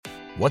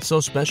What's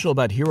so special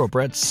about Hero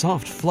Bread's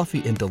soft,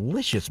 fluffy, and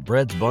delicious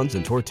breads, buns,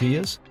 and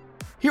tortillas?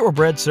 Hero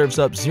Bread serves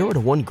up 0 to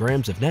 1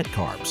 grams of net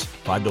carbs,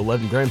 5 to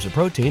 11 grams of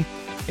protein,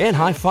 and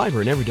high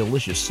fiber in every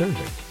delicious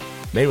serving.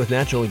 Made with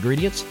natural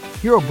ingredients,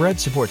 Hero Bread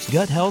supports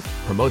gut health,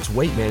 promotes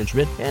weight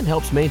management, and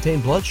helps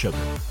maintain blood sugar.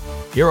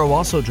 Hero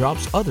also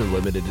drops other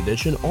limited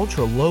edition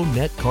ultra-low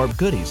net carb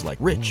goodies like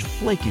rich,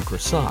 flaky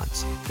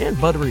croissants and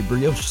buttery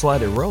brioche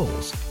slider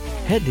rolls.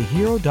 Head to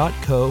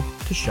hero.co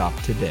to shop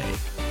today.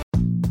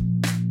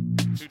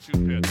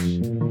 2-2 pitch.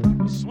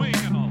 A swing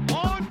and a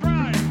long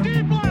drive.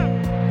 Deep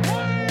left.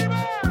 Way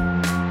back.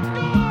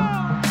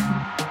 Gone!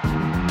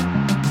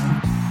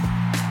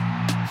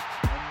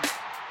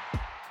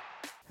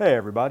 Hey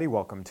everybody,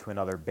 welcome to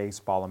another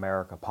Baseball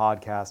America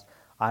podcast.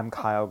 I'm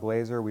Kyle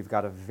Glazer. We've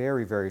got a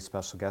very, very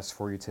special guest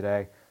for you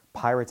today.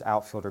 Pirates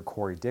outfielder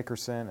Corey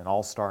Dickerson, an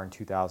All-Star in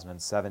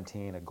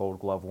 2017, a Gold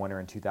Glove winner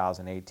in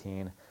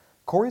 2018.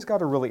 Corey's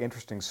got a really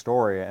interesting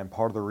story, and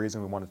part of the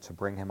reason we wanted to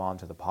bring him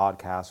onto the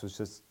podcast was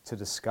just to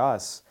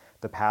discuss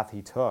the path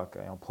he took.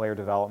 Player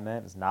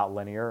development is not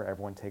linear.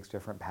 Everyone takes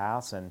different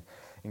paths, and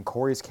in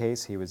Corey's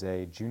case, he was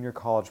a junior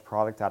college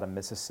product out of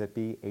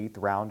Mississippi, 8th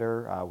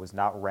rounder, was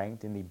not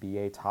ranked in the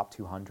BA Top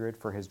 200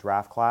 for his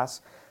draft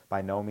class.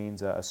 By no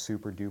means a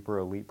super-duper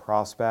elite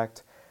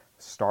prospect.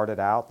 Started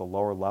out the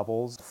lower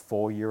levels,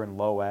 full year in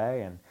low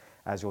A, and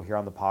as you'll hear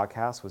on the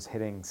podcast, was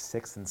hitting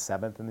 6th and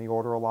 7th in the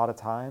order a lot of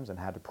times and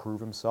had to prove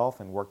himself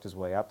and worked his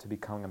way up to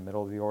becoming a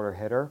middle-of-the-order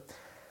hitter.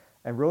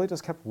 And really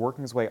just kept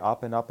working his way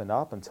up and up and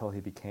up until he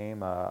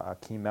became a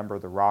key member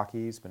of the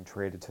Rockies, been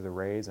traded to the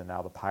Rays and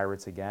now the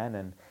Pirates again,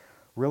 and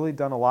really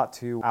done a lot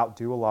to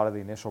outdo a lot of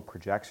the initial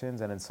projections,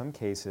 and in some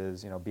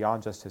cases,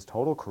 beyond just his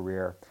total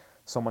career,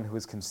 someone who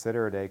is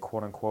considered a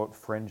quote-unquote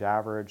fringe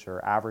average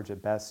or average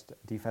at best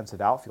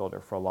defensive outfielder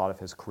for a lot of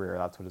his career.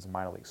 That's what his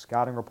minor league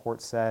scouting report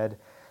said.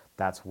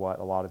 That's what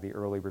a lot of the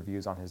early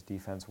reviews on his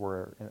defense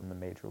were in the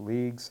major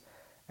leagues.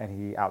 And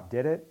he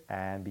outdid it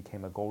and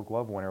became a Gold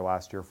Glove winner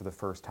last year for the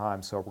first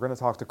time. So we're going to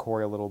talk to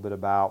Corey a little bit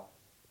about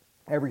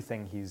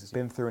everything he's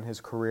been through in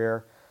his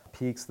career,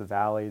 peaks, the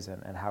valleys,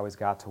 and how he's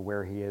got to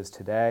where he is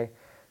today.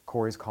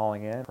 Corey's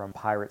calling in from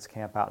Pirates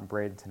camp out in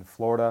Bradenton,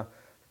 Florida.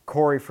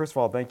 Corey, first of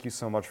all, thank you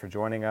so much for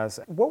joining us.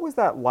 What was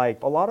that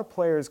like? A lot of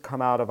players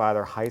come out of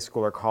either high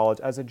school or college.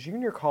 As a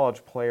junior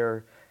college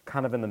player,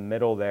 kind of in the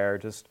middle there,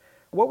 just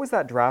what was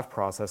that draft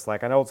process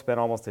like? I know it's been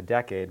almost a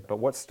decade, but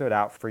what stood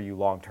out for you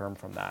long-term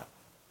from that?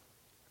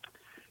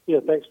 Yeah,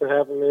 thanks for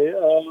having me.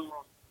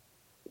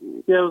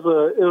 It was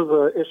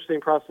an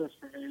interesting process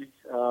for me.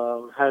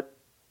 Had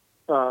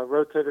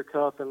rotator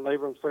cuff and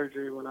labrum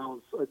surgery when I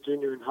was a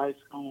junior in high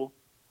school.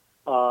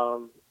 I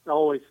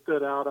always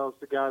stood out. I was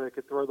the guy that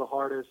could throw the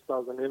hardest. I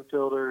was an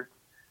infielder.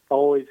 I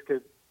always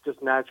could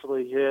just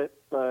naturally hit,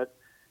 but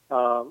I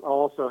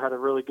also had a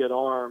really good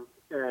arm.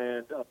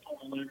 And I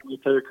pulled my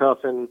rotator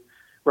cuff and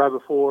right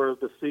before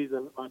the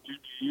season, my junior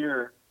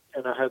year,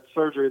 and I had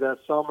surgery that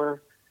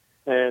summer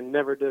and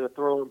never did a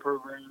throwing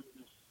program.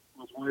 Just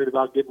was worried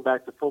about getting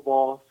back to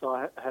football. So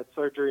I had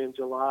surgery in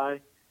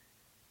July,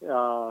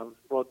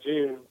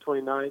 June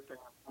 29th, and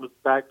was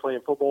back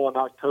playing football in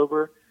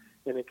October,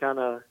 and it kind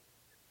of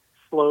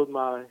slowed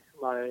my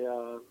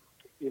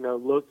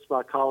looks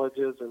by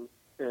colleges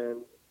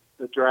and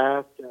the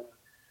draft. And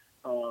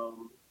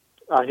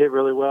I hit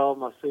really well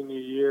my senior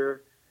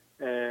year,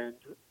 and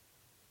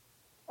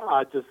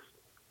I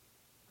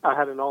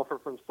had an offer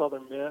from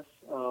Southern Miss,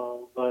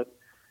 but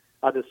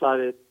I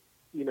decided,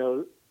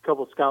 a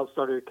couple of scouts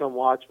started to come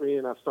watch me,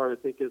 and I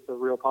started thinking it's a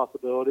real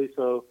possibility.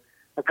 So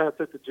I kind of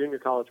took the junior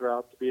college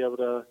route to be able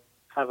to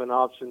have an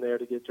option there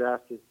to get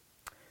drafted.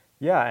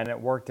 Yeah, and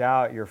it worked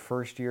out. Your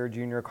first year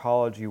junior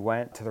college, you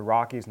went to the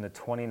Rockies in the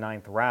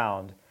 29th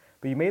round,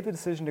 but you made the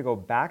decision to go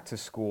back to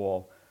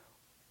school.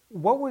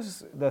 What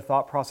was the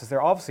thought process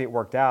there? Obviously, it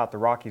worked out. The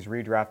Rockies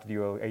redrafted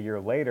you a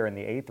year later in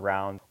the 8th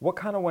round. What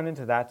kind of went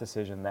into that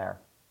decision there?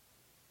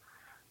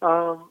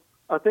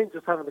 I think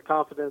just having the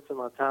confidence in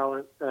my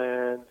talent,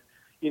 and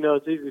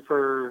it's easy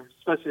for,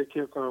 especially a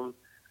kid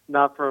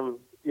not from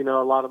a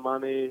lot of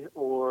money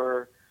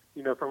or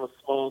from a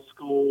small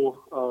school,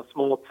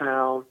 small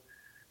town,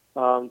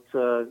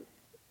 to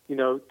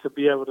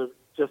be able to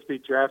just be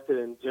drafted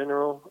in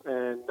general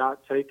and not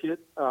take it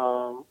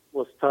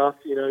was tough.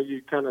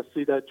 You kind of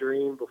see that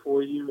dream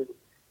before you, and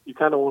you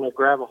kind of want to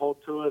grab a hold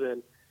to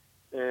it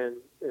and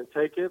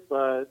take it.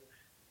 But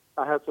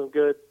I had some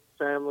good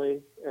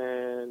family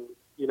and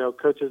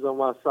coaches on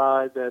my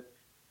side that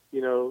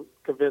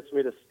convinced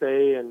me to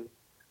stay. And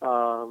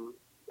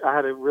I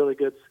had a really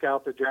good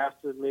scout that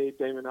drafted me,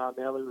 Damon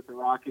Otnelli with the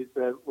Rockies,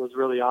 that was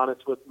really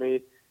honest with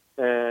me.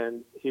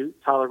 And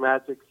Tyler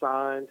Magic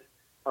signed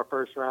our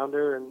first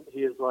rounder, and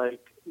he is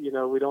like, we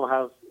don't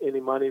have any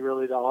money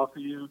really to offer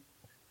you.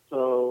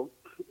 So,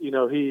 he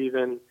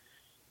even,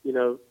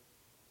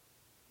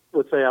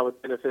 would say I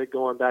would benefit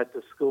going back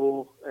to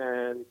school.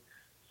 And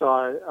so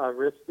I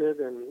risked it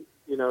and,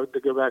 to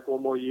go back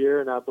one more year,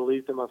 and I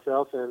believed in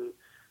myself and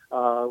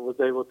was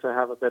able to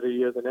have a better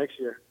year the next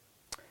year.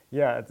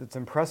 Yeah, it's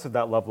impressive,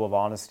 that level of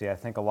honesty. I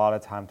think a lot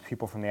of times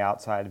people from the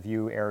outside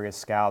view area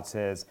scouts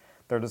as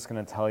they're just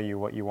going to tell you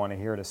what you want to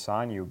hear to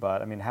sign you.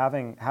 But I mean,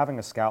 having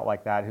a scout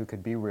like that who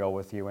could be real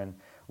with you and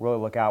really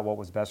look out what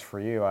was best for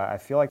you, I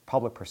feel like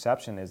public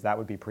perception is that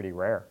would be pretty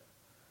rare.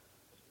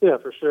 Yeah,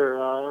 for sure.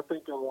 I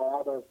think a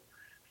lot of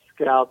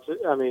scouts,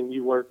 I mean,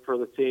 you work for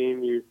the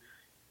team,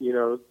 you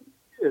know,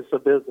 it's a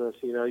business,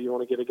 you know, you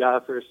want to get a guy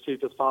for as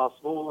cheap as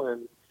possible,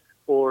 and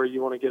or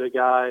you want to get a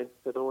guy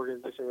that the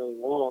organization really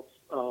wants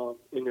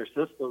in your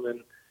system.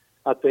 And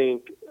I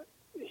think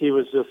he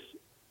was just,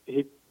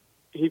 he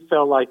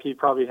felt like he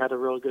probably had a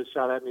real good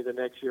shot at me the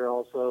next year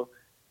also.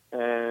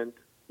 And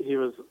he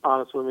was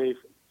honest with me,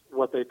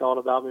 what they thought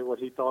about me, what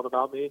he thought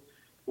about me,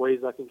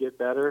 ways I can get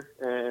better.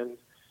 And,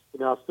 you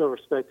know, I still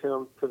respect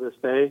him to this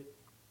day.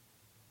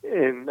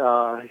 And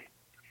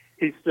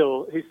he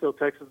still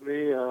texts me,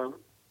 you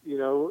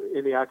know,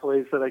 any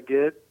accolades that I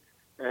get.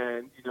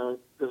 And, you know,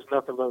 there's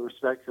nothing but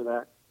respect for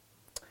that.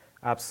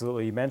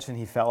 Absolutely. You mentioned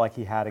he felt like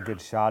he had a good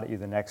shot at you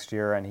the next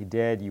year, and he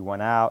did. You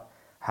went out,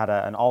 had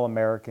an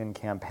All-American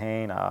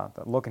campaign.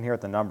 Looking here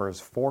at the numbers,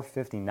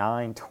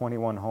 459,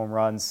 21 home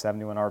runs,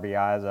 71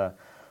 RBIs, a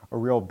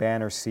real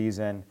banner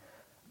season.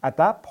 At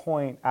that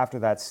point, after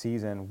that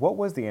season, what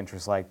was the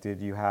interest like?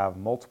 Did you have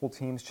multiple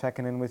teams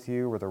checking in with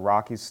you? Were the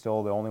Rockies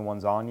still the only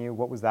ones on you?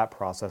 What was that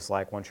process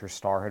like once your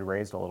star had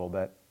raised a little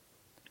bit?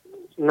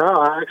 No,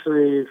 I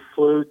actually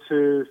flew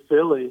to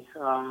Philly.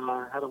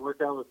 I had a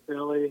workout with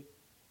Philly,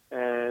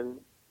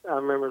 and I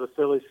remember the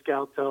Philly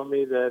scout telling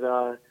me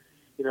that,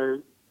 you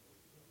know,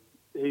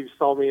 he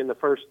saw me in the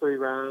first 3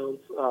 rounds.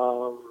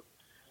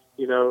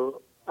 You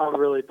know, I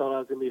really thought I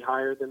was going to be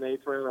higher than the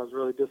 8th round. I was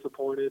really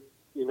disappointed,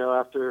 you know,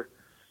 after,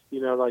 you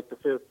know, like the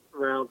 5th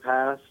round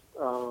passed.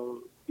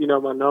 You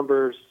know, my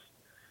numbers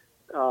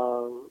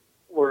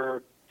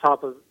were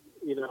top of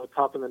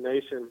the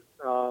nation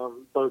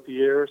both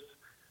years.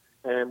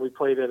 And we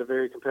played at a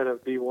very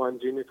competitive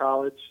D1 junior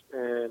college,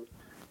 and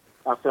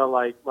I felt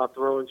like my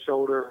throwing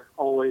shoulder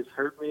always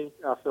hurt me.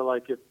 I feel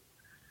like if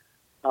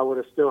I would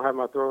have still had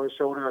my throwing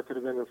shoulder, I could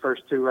have been in the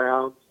first 2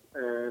 rounds.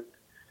 And,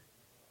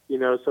 you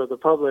know, so the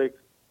public,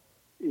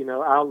 you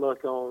know,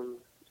 outlook on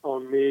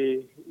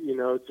me, you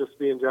know, just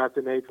being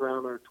drafted in 8th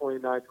round or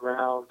 29th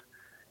round,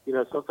 you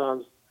know,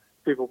 sometimes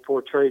people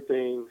portray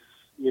things,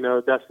 you know,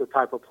 that's the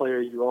type of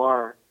player you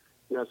are.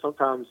 You know,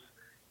 sometimes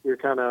you're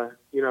kind of,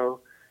 you know,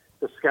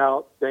 the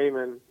scout,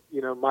 Damon,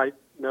 you know, might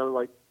know,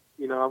 like,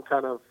 you know, I'm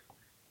kind of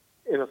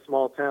in a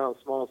small town,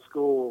 small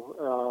school.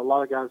 A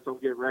lot of guys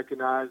don't get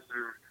recognized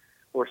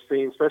or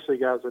seen, especially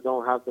guys that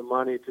don't have the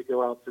money to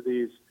go out to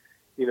these,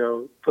 you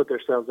know, put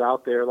themselves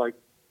out there like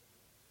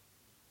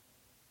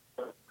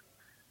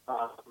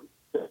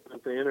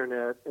the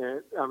internet.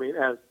 And I mean,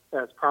 as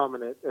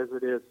prominent as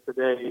it is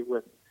today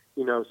with,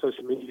 you know,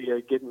 social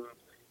media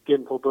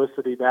getting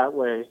publicity that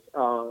way.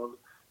 So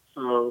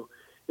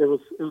it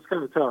was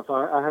kind of tough.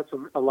 I had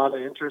a lot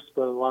of interest,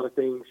 but a lot of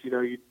things, you know,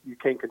 you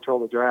can't control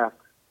the draft.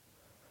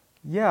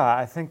 Yeah,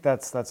 I think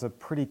that's a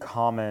pretty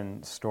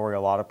common story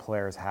a lot of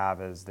players have,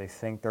 is they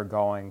think they're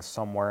going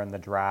somewhere in the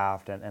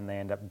draft and they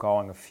end up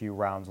going a few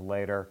rounds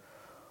later.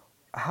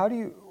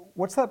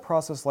 What's that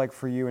process like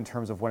for you in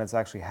terms of when it's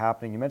actually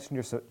happening? You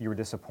mentioned you were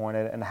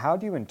disappointed, and how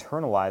do you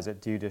internalize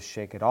it? Do you just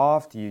shake it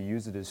off? Do you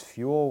use it as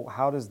fuel?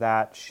 How does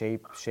that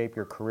shape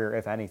your career,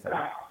 if anything?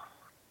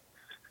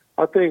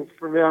 I think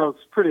for me, I was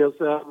pretty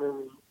upset. I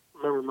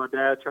remember my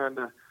dad trying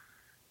to,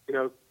 you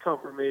know,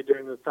 comfort me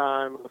during the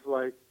time. It was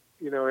like,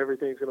 you know,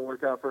 everything's going to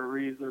work out for a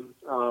reason.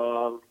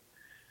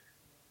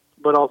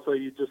 But also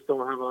you just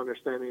don't have an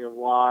understanding of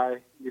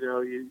why. You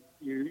know, you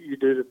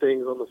do the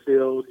things on the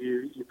field,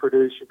 you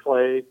produce, you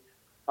play.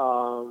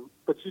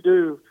 But you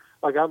do,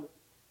 like I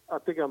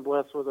think I'm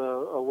blessed with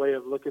a way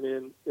of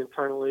looking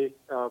internally,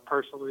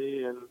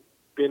 personally, and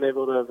being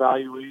able to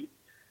evaluate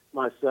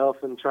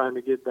myself and trying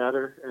to get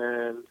better.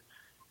 And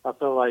I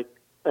felt like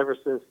ever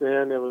since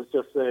then, it was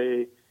just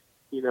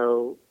you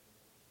know,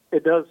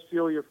 it does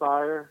fuel your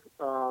fire,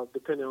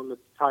 depending on the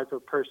type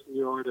of person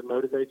you are to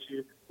motivate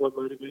you, what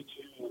motivates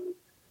you.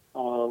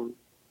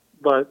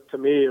 But to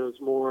me, it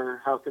was more,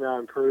 how can I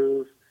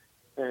improve?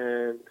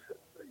 And,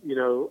 you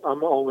know,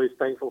 I'm always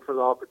thankful for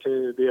the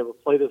opportunity to be able to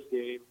play this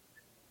game.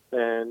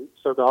 And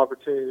so the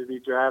opportunity to be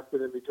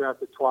drafted and be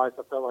drafted twice,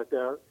 I felt like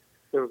there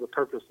was a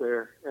purpose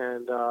there.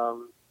 And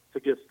to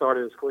get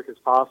started as quick as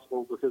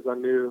possible, because I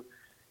knew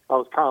I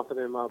was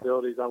confident in my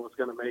abilities, I was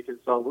going to make it.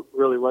 So I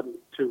really wasn't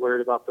too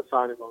worried about the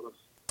signing bonus.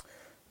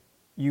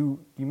 You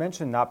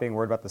mentioned not being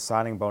worried about the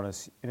signing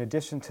bonus. In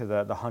addition to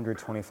the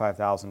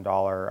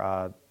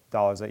 $125,000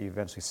 that you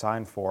eventually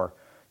signed for,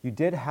 you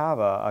did have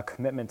a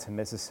commitment to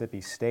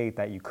Mississippi State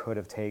that you could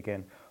have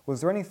taken.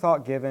 Was there any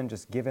thought given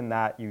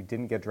that you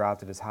didn't get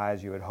drafted as high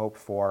as you had hoped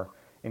for,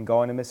 in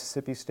going to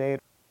Mississippi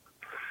State?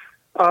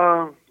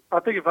 I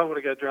think if I would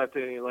have got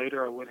drafted any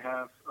later, I would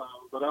have.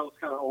 But I was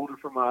kind of older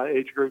for my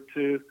age group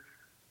too.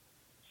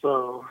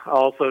 So I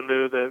also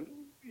knew that,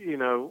 you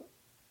know,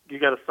 you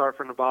got to start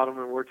from the bottom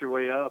and work your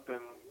way up.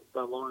 And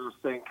the longer I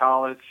stay in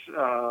college,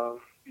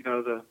 you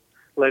know,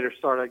 later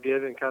start I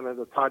get and kind of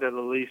the tighter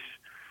the leash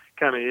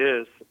kind of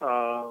is.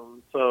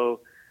 So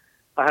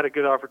I had a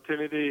good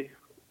opportunity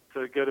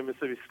to go to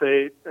Mississippi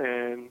State,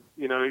 and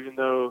even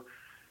though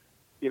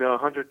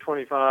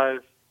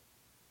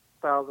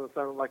 125,000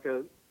 sounded like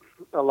a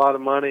lot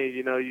of money,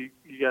 you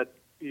got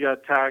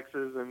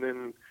taxes, and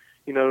then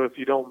if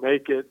you don't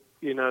make it,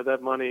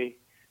 that money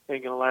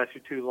ain't gonna last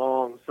you too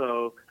long.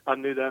 So I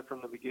knew that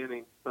from the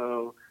beginning.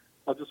 So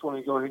I just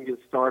wanted to go ahead and get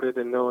started,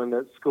 and knowing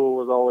that school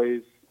was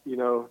always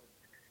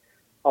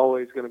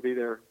going to be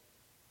there.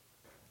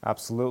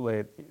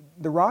 Absolutely.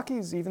 The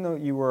Rockies, even though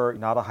you were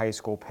not a high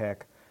school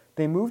pick,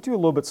 they moved you a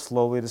little bit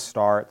slowly to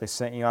start. They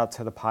sent you out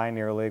to the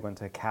Pioneer League, went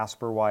to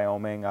Casper,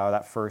 Wyoming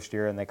that first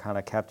year, and they kind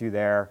of kept you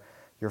there.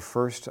 Your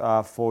first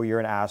full year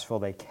in Asheville,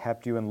 they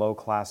kept you in low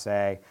Class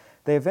A.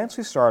 They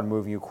eventually started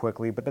moving you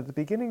quickly, but at the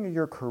beginning of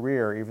your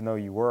career, even though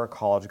you were a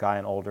college guy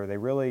and older, they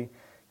really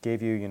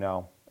gave you,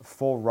 a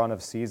full run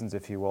of seasons,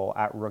 if you will,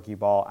 at rookie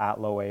ball,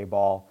 at low A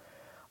ball.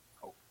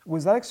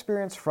 Was that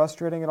experience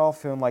frustrating at all,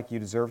 feeling like you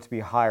deserved to be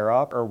higher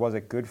up, or was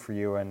it good for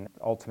you and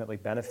ultimately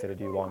benefited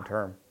you long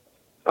term?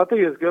 I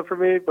think it's good for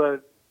me,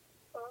 but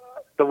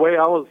the way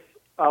I was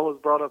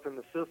brought up in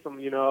the system,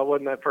 I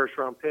wasn't that first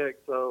round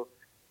pick, so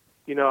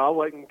I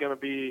wasn't going to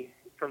be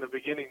from the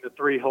beginning the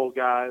 3-hole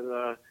guy,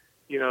 the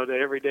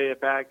everyday at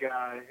bat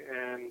guy,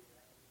 and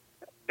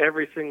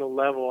every single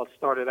level I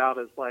started out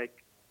as like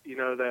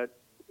that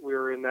we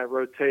were in that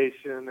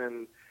rotation,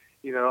 and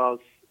I was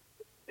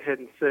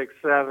hitting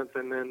 6th, 7th,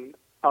 and then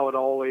I would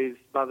always,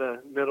 by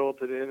the middle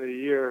to the end of the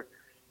year,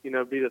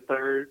 be the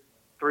third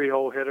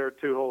 3-hole hitter,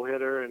 2-hole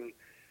hitter, and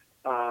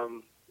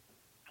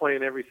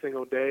playing every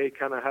single day,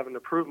 kind of having to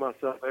prove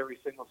myself every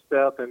single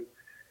step. And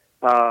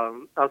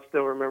I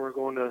still remember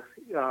going to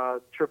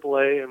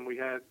AAA, and we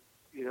had,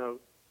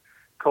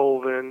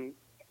 Colvin,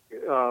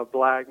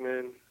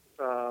 Blackman,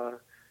 a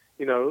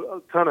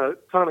ton of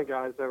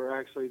guys that were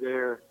actually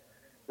there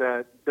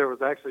that there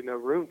was actually no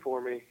room for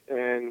me.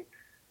 And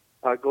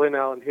Glenn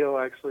Allen Hill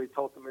actually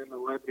talked him in to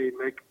let me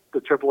make the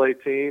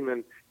AAA team,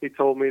 and he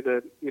told me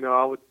that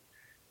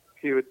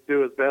he would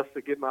do his best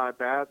to get my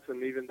at-bats.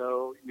 And even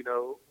though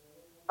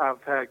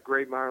I've had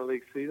great minor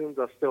league seasons,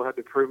 I still had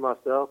to prove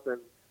myself.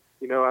 And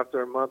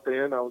after a month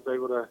in, I was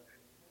able to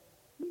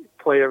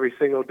play every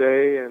single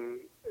day and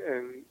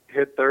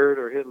hit third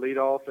or hit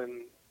leadoff,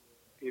 and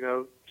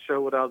show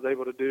what I was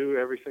able to do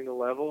every single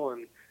level,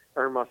 and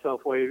earn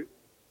myself way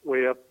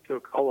up to a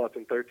call-up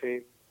in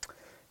 13.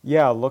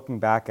 Yeah, looking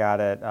back at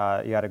it,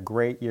 you had a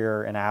great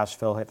year in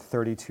Asheville, hit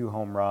 32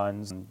 home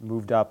runs, and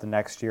moved up the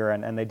next year,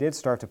 and they did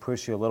start to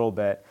push you a little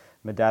bit.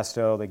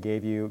 Modesto, they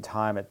gave you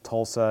time at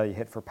Tulsa, you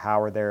hit for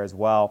power there as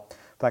well.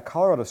 That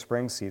Colorado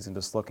Springs season,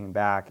 just looking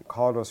back,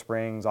 Colorado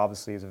Springs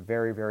obviously is a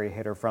very, very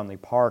hitter-friendly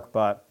park,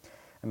 but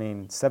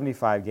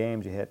 75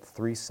 games, you hit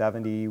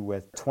 370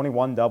 with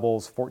 21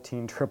 doubles,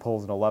 14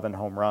 triples, and 11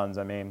 home runs.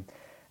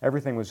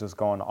 Everything was just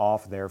going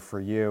off there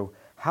for you.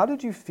 How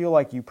did you feel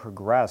like you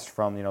progressed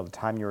from, the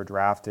time you were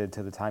drafted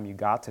to the time you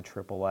got to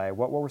AAA?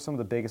 What were some of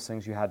the biggest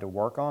things you had to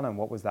work on, and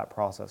what was that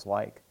process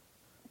like?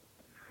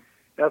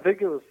 I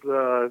think it was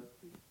the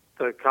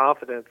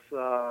confidence,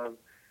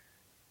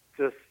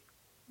 just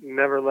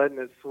never letting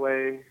it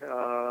sway.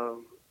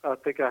 I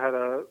think I had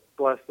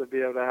blessed to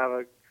be able to have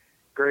a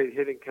great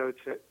hitting coach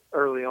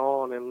early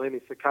on, and Lenny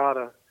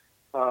Sakata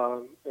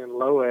in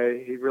low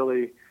A. He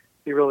really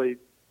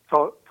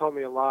taught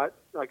me a lot.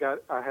 I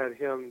had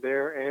him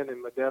there and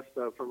in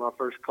Modesto for my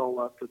first call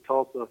up to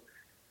Tulsa,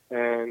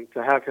 and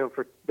to have him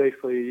for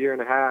basically a year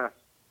and a half,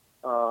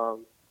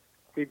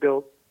 he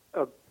built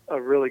a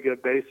really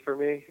good base for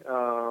me,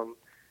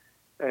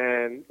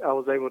 and I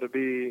was able to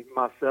be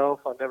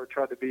myself. I never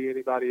tried to be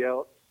anybody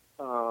else.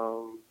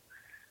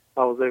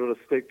 I was able to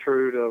stick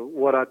true to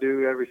what I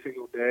do every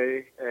single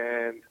day,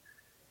 and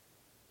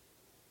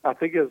I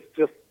think it's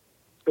just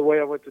the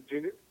way I went to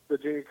the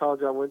junior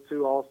college I went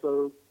to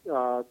also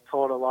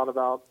taught a lot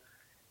about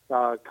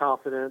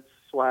confidence,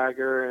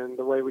 swagger, and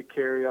the way we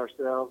carry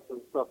ourselves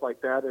and stuff like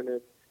that.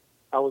 And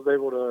I was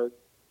able to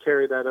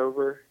carry that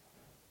over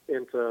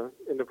into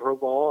pro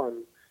ball,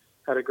 and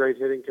had a great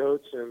hitting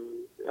coach,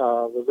 and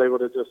was able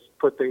to just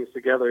put things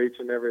together each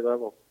and every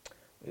level.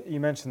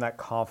 You mentioned that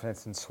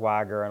confidence and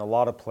swagger, and a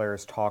lot of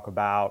players talk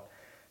about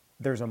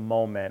there's a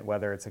moment,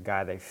 whether it's a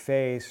guy they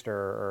faced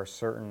or a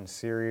certain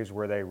series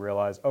where they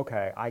realize,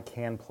 okay, I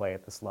can play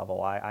at this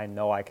level. I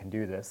know I can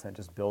do this, and it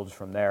just builds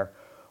from there.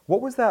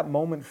 What was that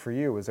moment for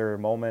you? Was there a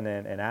moment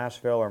in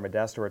Asheville or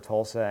Modesto or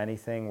Tulsa,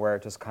 anything where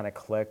it just kind of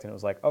clicked and it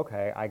was like,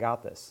 okay, I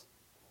got this?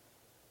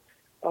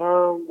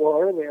 Well,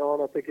 early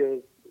on, I think it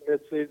was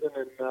mid-season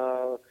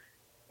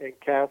in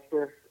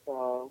Casper.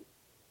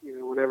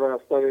 Whenever I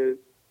started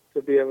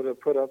to be able to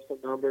put up some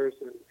numbers,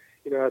 and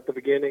at the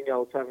beginning I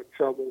was having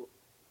trouble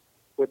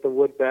with the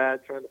wood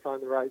bat, trying to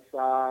find the right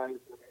size,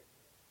 and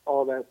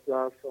all that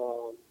stuff.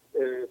 And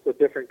it's a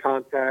different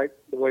contact,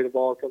 the way the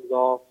ball comes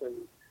off, and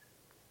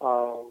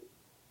so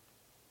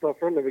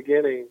from the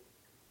beginning,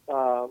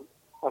 I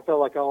felt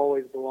like I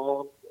always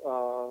belonged.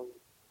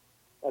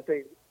 I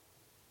think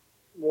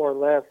more or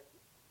less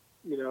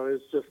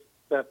it's just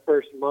that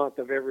first month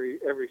of every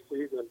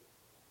season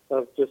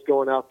of just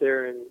going out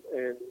there and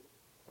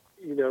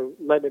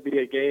letting it be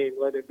a game,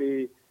 letting it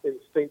be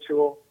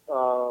instinctual,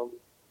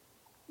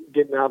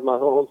 getting out of my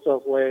own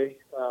self way.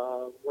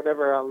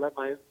 Whenever I let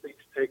my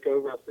instincts take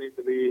over, I seem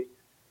to be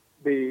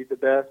the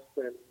best,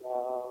 and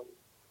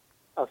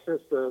I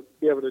sense to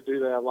be able to do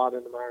that a lot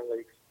in the minor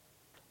leagues.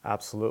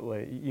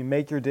 Absolutely. You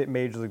make your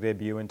Major League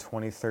debut in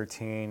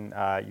 2013.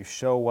 You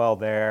show well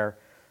there.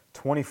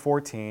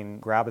 2014,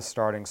 grab a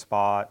starting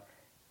spot.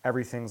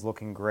 Everything's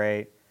looking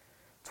great.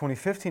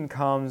 2015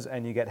 comes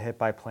and you get hit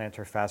by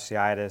plantar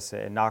fasciitis.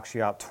 It knocks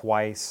you out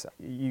twice.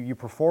 You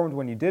performed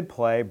when you did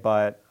play,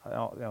 but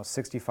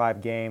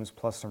 65 games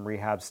plus some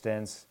rehab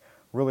stints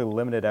really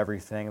limited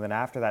everything. And then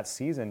after that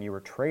season, you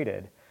were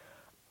traded.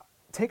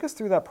 Take us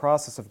through that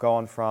process of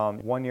going from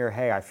 1 year,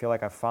 hey, I feel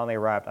like I've finally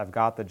arrived, I've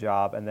got the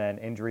job, and then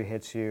injury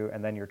hits you,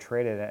 and then you're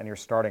traded and you're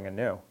starting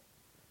anew.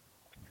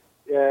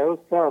 Yeah, it was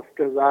tough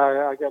because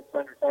I got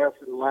plantar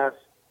fasciitis the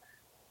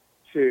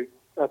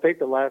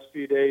last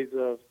few days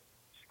of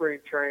spring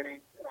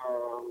training,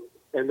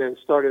 and then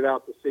started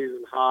out the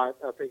season hot.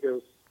 I think it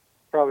was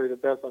probably the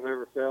best I've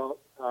ever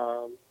felt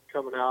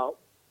coming out.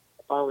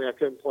 Finally, I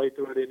couldn't play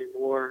through it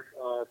anymore.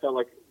 I felt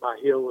like my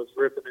heel was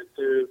ripping in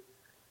two.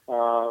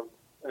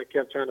 I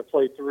kept trying to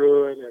play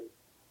through it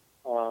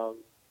and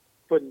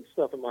putting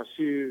stuff in my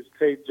shoes,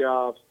 tape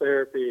jobs,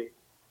 therapy,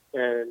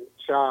 and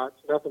shots.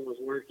 Nothing was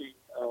working.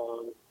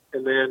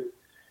 And then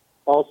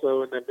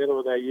also in the middle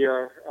of that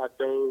year, I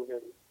dove in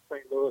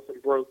St. Louis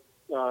and broke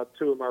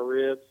two of my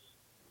ribs.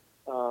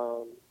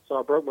 So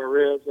I broke my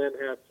ribs and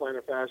had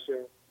plantar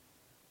fascia.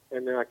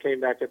 And then I came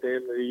back at the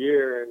end of the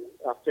year and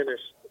I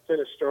finished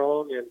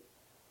strong and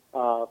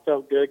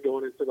felt good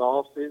going into the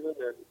off season,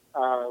 and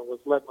I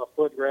was letting my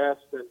foot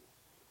rest. And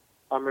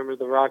I remember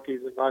the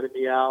Rockies invited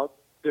me out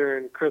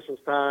during Christmas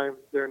time,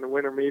 during the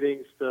winter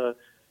meetings, to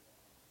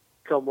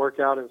come work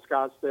out in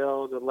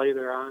Scottsdale to lay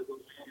their eyes on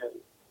me. And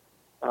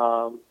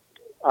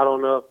I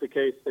don't know if the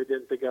case they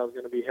didn't think I was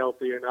going to be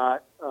healthy or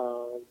not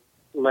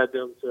led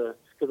them to,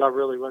 because I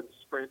really wasn't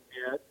sprinting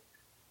yet.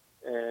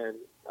 And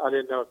I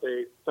didn't know if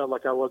they felt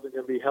like I wasn't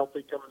going to be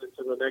healthy coming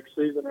into the next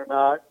season or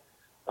not.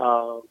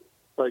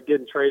 But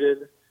getting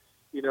traded,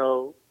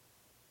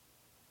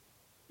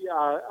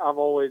 I've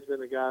always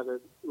been a guy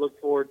that look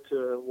forward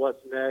to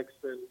what's next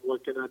and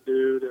what can I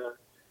do to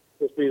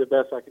just be the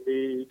best I can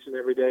be each and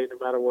every day, no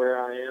matter where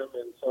I am.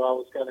 And so I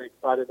was kind of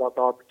excited about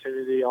the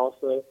opportunity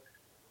also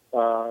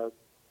to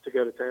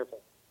go to Tampa.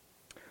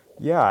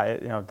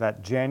 Yeah,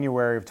 that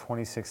January of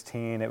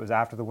 2016, it was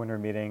after the winter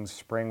meetings.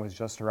 Spring was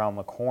just around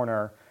the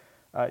corner.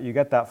 You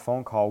get that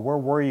phone call. Where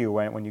were you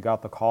when you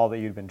got the call that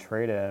you'd been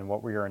traded, and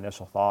what were your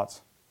initial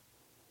thoughts?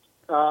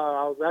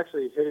 I was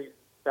actually hitting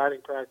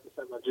batting practice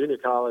at my junior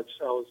college.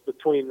 I was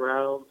between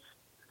rounds,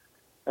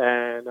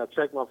 and I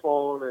checked my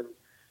phone, and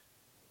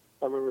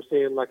I remember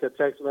seeing like a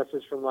text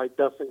message from like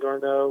Dustin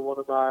Garneau, one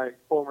of my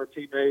former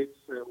teammates,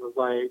 and it was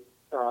like,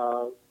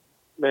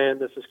 man,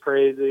 this is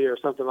crazy, or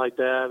something like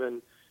that.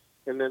 And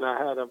then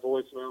I had a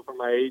voicemail from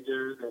my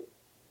agent and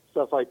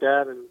stuff like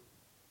that. And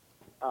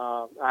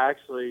I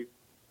actually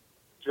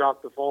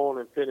dropped the phone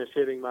and finished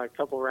hitting my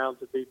couple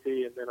rounds of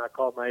BP, and then I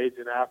called my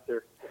agent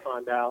after to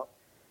find out.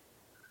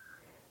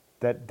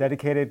 That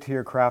dedicated to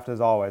your craft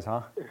as always,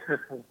 huh?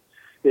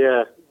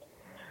 Yeah.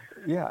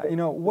 Yeah,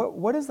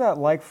 what is that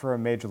like for a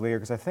major leaguer?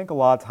 Because I think a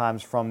lot of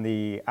times from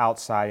the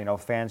outside,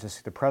 fans just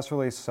see the press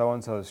release,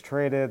 so-and-so is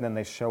traded, and then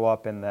they show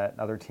up in that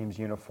other team's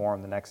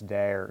uniform the next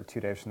day or 2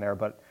 days from there.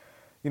 But,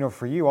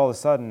 for you, all of a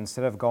sudden,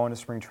 instead of going to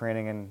spring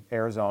training in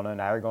Arizona,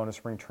 now you're going to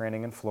spring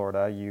training in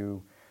Florida.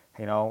 You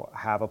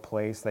have a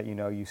place that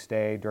you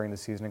stay during the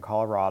season in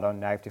Colorado,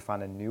 and now you have to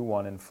find a new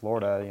one in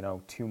Florida,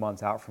 2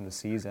 months out from the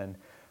season.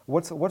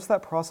 What's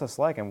that process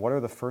like, and what are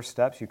the first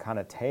steps you kind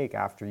of take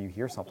after you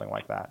hear something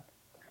like that?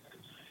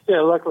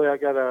 Yeah, luckily I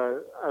got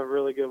a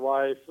really good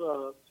wife,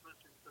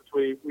 since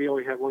we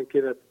only had one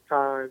kid at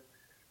the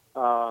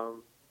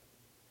time.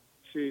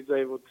 She's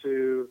able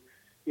to,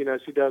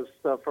 she does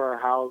stuff for our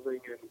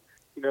housing, and,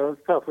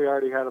 it's tough. We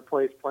already had a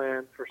place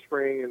planned for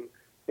spring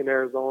in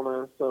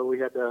Arizona, so we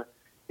had to,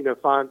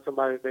 find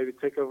somebody to maybe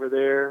take over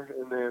there,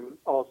 and then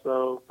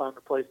also find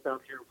a place down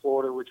here in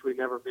Florida, which we've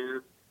never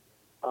been.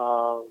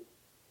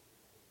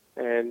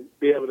 And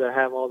be able to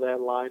have all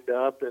that lined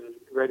up and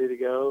ready to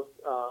go.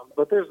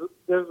 But there's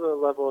a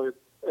level of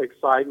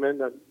excitement,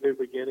 a new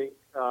beginning,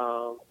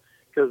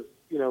 because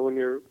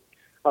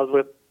I was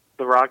with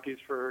the Rockies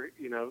for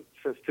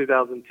since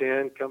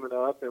 2010 coming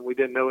up, and we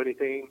didn't know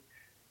anything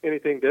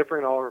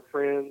different. All our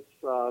friends,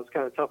 it's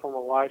kind of tough on my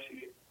wife.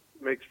 She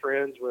makes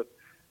friends with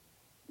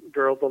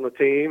girls on the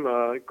team,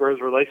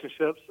 grows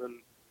relationships,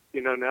 and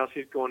now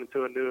she's going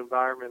into a new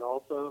environment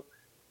also.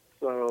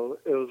 So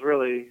it was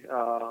really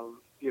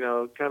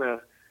kind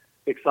of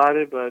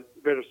excited but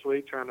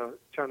bittersweet, trying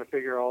to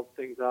figure all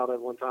things out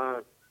at one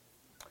time.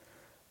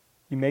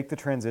 You make the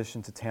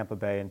transition to Tampa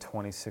Bay in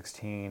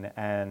 2016,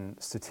 and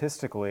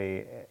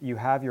statistically, you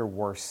have your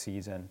worst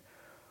season.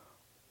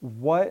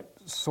 What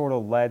sort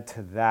of led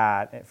to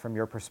that from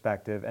your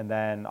perspective? And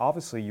then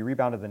obviously you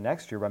rebounded the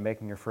next year by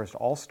making your first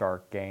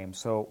All-Star game.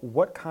 So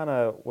what kind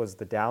of was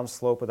the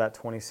downslope of that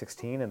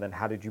 2016, and then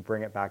how did you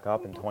bring it back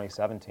up in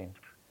 2017?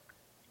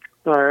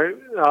 All right.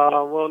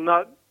 Well,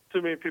 not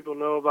too many people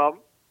know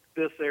about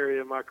this area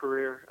of my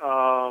career.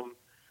 I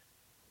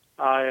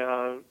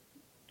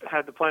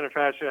had the plantar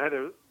fascia. I had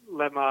to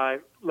let my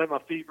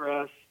feet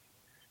rest,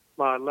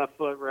 my left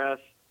foot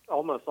rest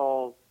almost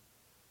all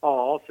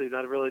season.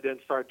 I really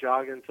didn't start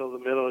jogging until the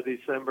middle of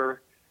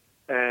December,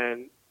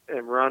 and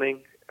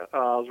running. I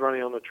was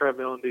running on the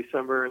treadmill in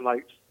December and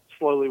like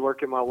slowly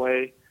working my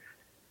way,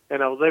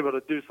 and I was able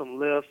to do some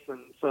lifts,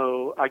 and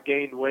so I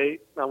gained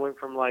weight. I went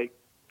from like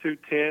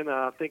 210.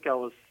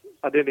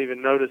 I didn't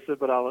even notice it,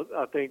 but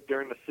I think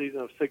during the season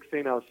of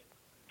 16 I was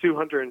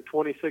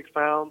 226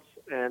 pounds,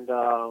 and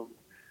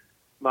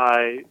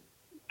my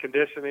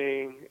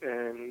conditioning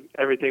and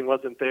everything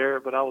wasn't there,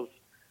 but I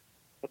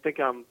think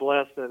I'm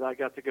blessed that I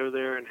got to go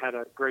there and had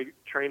a great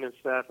training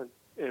staff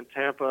in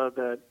Tampa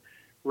that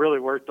really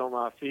worked on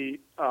my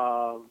feet,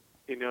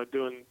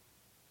 doing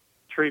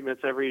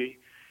treatments every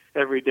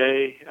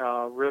day,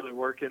 really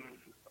working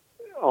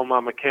on my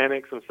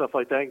mechanics and stuff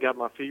like that, and got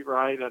my feet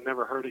right. I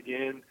never hurt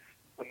again.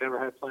 I never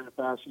had plantar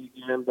fascia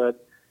again,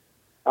 but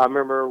I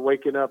remember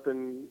waking up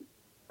in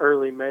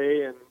early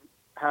May and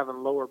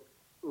having lower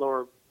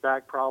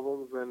back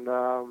problems and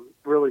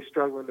really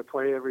struggling to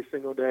play every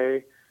single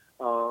day.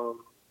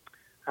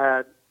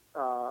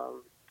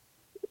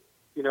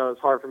 It's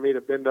hard for me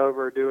to bend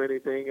over or do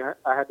anything.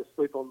 I had to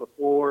sleep on the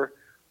floor,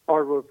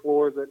 hardwood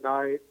floors at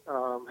night.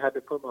 Had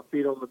to put my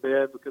feet on the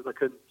bed because I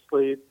couldn't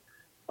sleep.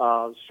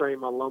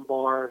 Strained my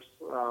lumbars,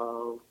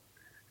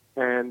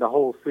 and the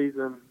whole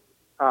season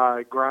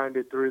I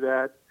grinded through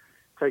that,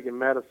 taking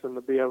medicine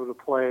to be able to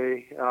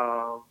play.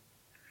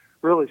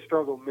 Really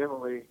struggled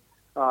mentally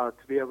to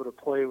be able to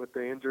play with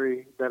the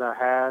injury that I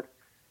had.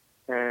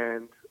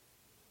 And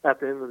at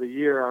the end of the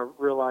year, I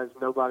realized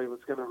nobody was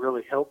going to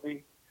really help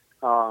me.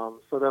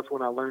 So that's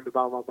when I learned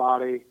about my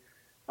body,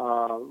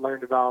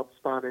 learned about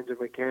spine engine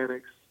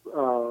mechanics,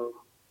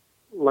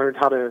 learned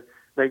how to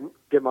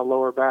get my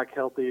lower back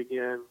healthy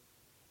again.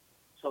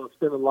 So I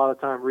spent a lot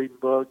of time reading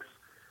books,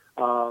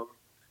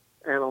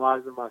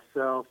 analyzing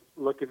myself,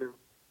 looking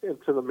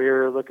into the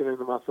mirror, looking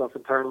into myself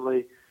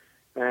internally,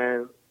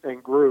 and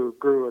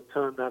grew a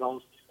ton that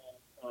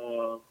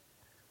also.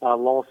 I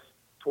lost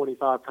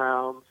 25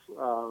 pounds,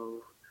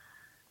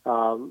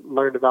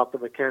 learned about the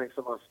mechanics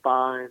of my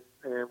spine,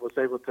 and was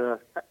able to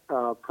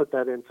put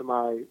that into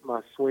my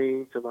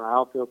swing, to my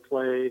outfield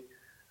play,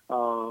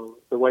 the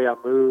way I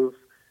move,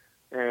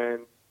 and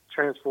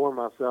transform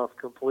myself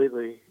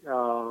completely.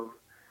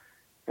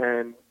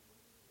 And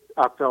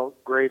I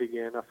felt great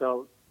again. I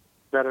felt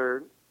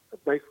better,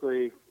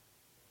 basically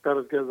felt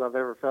as good as I've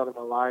ever felt in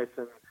my life,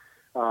 and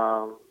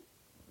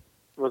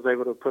was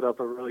able to put up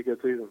a really good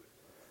season.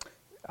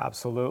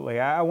 Absolutely.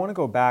 I want to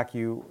go back.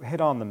 You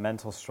hit on the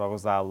mental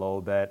struggles that a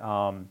little bit.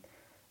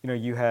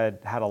 You had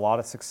a lot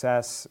of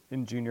success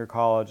in junior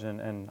college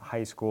and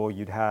high school.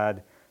 You'd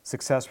had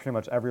success pretty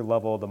much every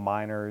level of the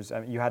minors.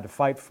 I mean, you had to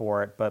fight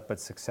for it, but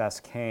success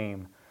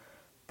came.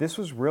 This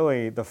was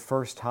really the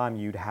first time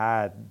you'd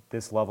had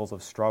this levels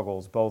of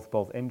struggles,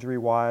 both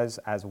injury-wise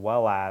as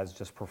well as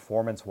just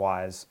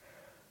performance-wise.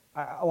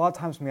 A lot of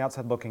times from the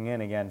outside looking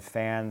in, again,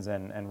 fans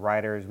and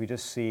writers, we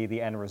just see the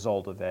end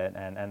result of it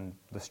and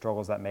the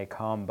struggles that may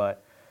come.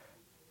 But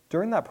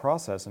during that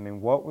process, I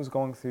mean, what was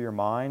going through your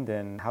mind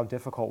and how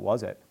difficult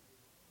was it?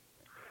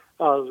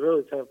 It was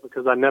really tough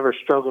because I never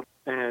struggled,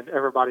 and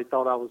everybody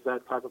thought I was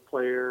that type of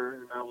player,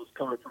 and I was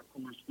coming from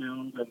Coors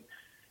Field, and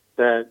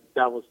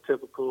that was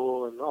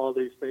typical and all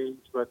these things,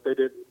 but they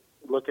didn't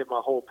look at my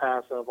whole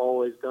past. I've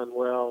always done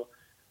well,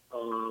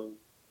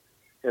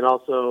 and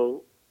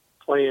also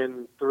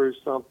playing through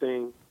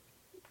something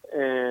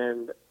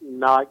and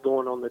not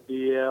going on the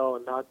DL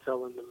and not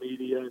telling the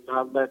media and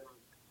not letting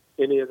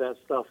any of that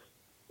stuff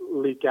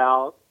leak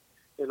out.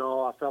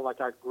 I felt like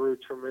I grew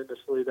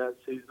tremendously that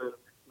season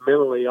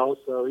mentally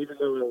also, even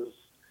though it was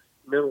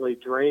mentally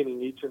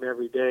draining each and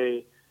every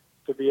day,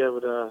 to be able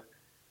to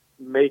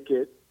make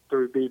it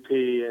through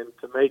BP and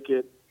to make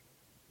it,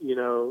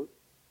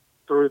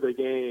 through the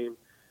game.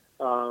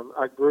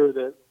 I grew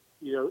that,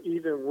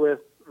 even with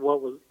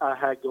what I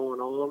had going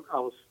on, I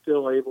was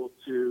still able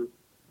to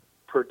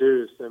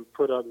produce and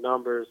put up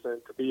numbers and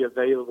to be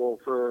available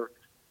for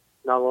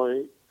not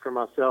only for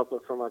myself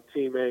but for my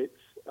teammates,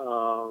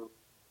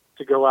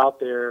 to go out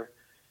there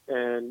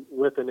and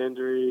with an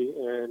injury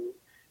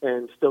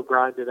and still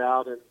grind it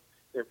out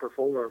and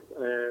perform.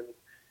 And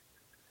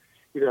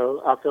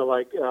I feel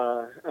like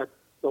the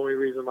only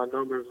reason my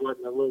numbers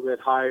wasn't a little bit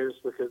higher is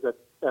because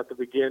at the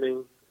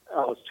beginning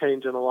I was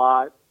changing a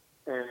lot,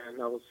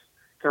 and I was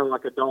kind of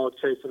like a dog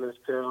chasing his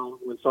tail.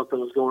 When something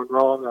was going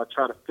wrong, I'd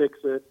try to fix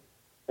it,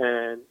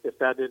 and if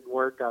that didn't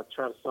work, I'd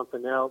try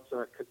something else.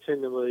 And I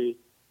continually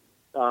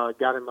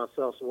got in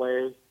myself's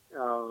way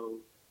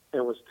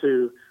and was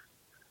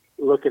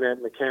looking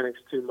at mechanics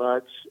too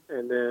much,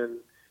 and then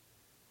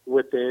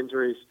with the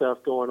injury stuff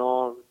going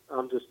on,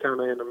 I'm just kind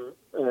of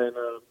in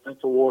a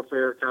mental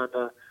warfare kind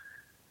of.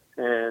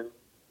 And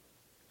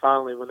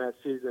finally, when that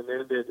season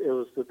ended, it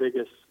was the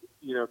biggest,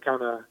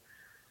 kind of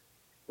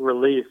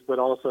relief. But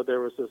also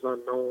there was this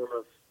unknown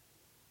of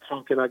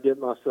how can I get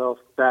myself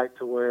back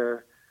to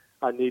where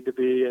I need to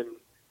be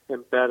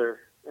and better.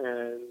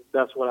 And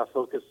that's what I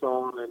focused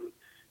on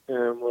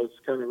and was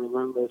kind of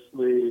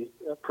relentlessly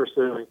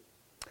pursuing.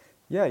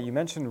 Yeah, you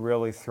mentioned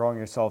really throwing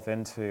yourself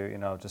into,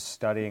 just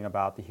studying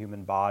about the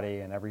human body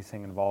and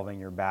everything involving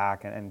your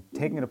back and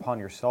taking it upon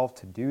yourself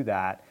to do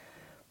that.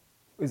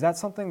 Is that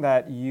something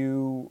that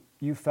you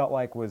felt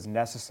like was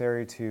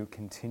necessary to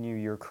continue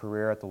your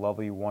career at the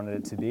level you wanted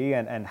it to be?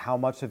 And how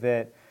much of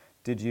it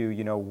did you,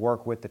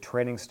 work with the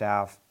training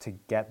staff to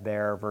get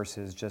there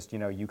versus just,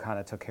 you kind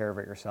of took care of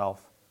it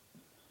yourself?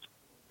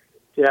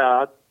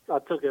 Yeah, I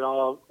took it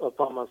all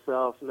upon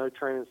myself. No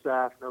training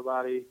staff,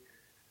 nobody.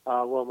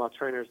 My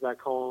trainers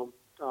back home.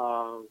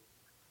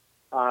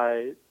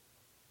 I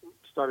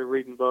started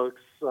reading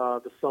books,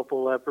 the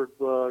Supple Leopard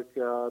book,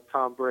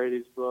 Tom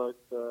Brady's book,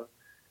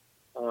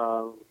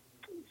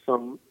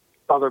 some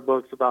other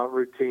books about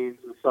routines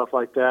and stuff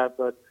like that.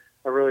 But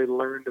I really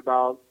learned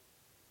about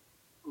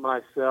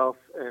myself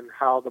and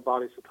how the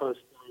body's supposed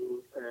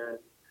to.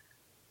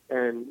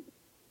 And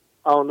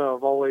I don't know,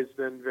 I've always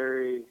been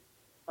very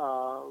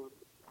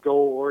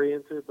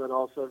goal-oriented, but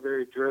also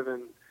very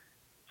driven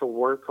to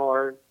work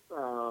hard.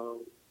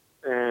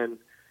 And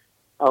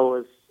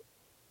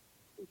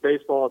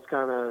baseball has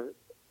kind of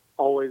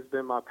always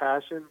been my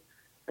passion,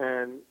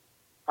 and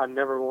I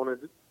never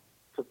wanted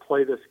to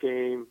play this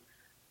game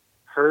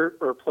hurt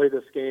or play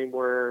this game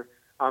where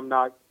I'm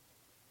not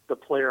the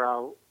player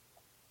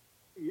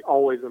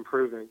always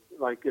improving.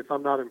 Like, if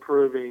I'm not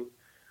improving,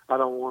 I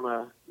don't want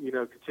to,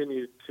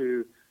 continue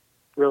to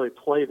really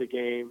play the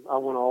game. I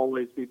want to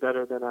always be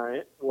better than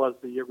I was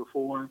the year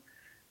before.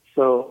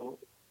 So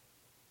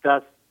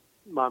that's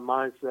my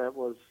mindset,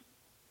 was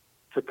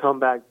to come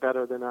back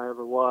better than I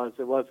ever was.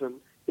 It wasn't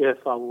if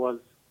I was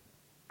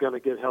going to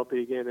get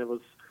healthy again. It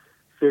was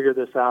figure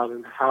this out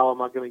and how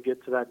am I going to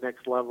get to that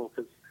next level,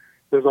 because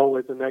there's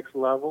always a next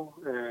level,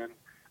 and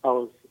I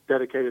was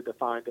dedicated to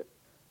find it.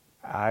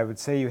 I would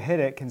say you hit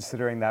it,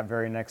 considering that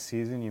very next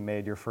season you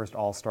made your first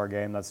All-Star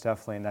game. That's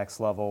definitely next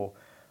level.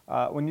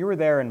 When you were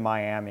there in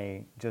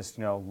Miami, just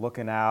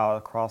looking out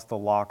across the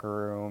locker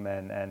room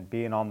and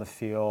being on the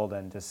field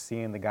and just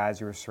seeing the guys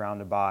you were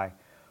surrounded by,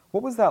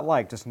 what was that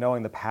like, just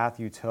knowing the path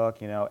you took,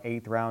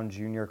 8th round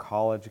junior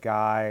college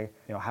guy,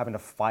 having to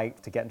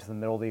fight to get into the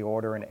middle of the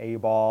order in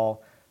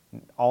A-ball,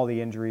 all the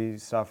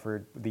injuries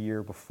suffered the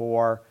year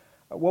before.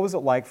 What was it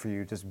like for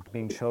you just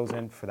being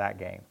chosen for that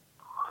game?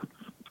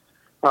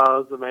 It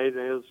was amazing.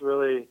 It was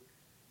really,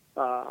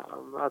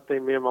 I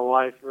think me and my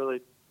wife really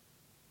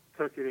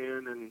took it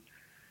in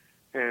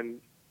and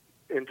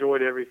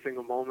enjoyed every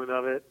single moment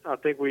of it. I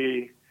think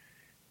we,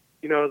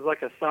 it was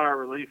like a sigh of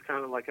relief,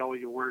 kind of like all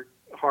your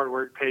hard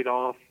work paid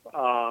off.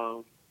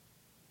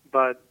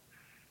 But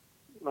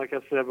like I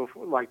said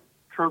before, like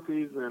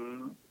trophies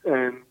and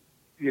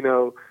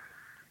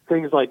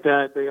things like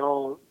that, they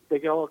all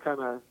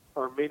kind of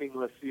are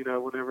meaningless,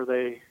 whenever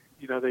they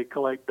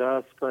collect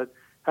dust. But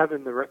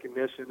having the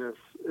recognition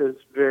is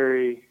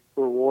very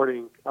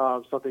rewarding,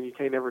 something you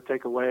can't ever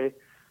take away.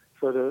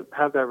 So to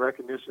have that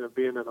recognition of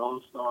being an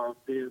all-star,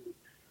 being,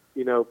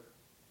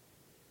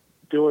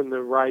 doing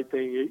the right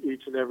thing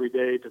each and every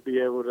day, to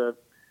be able to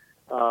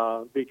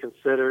be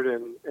considered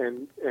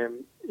and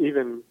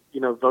even,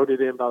 voted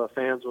in by the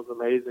fans was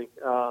amazing.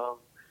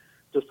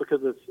 Just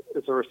because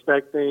it's a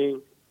respect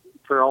thing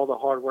for all the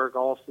hard work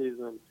all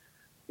season,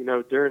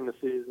 during the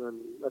season,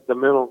 the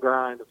mental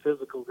grind, the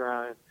physical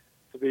grind,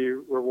 to be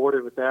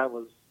rewarded with that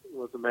was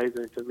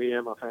amazing to me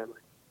and my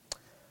family.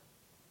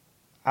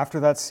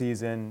 After that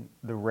season,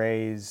 the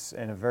Rays,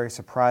 in a very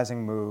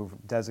surprising move,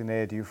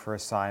 designated you for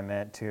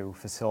assignment to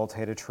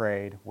facilitate a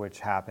trade, which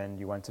happened.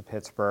 You went to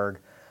Pittsburgh.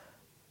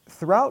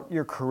 Throughout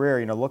your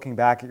career, looking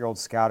back at your old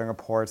scouting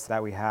reports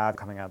that we had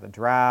coming out of the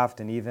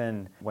draft, and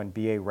even when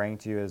BA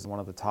ranked you as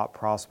one of the top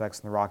prospects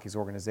in the Rockies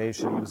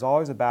organization, it was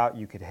always about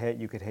you could hit,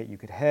 you could hit, you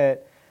could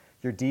hit.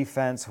 Your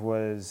defense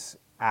was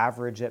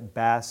average at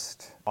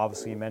best.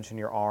 Obviously, you mentioned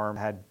your arm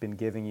had been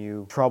giving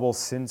you trouble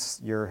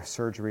since your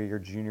surgery, your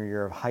junior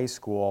year of high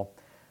school.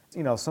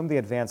 Some of the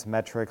advanced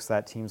metrics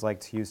that teams like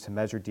to use to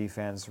measure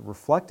defense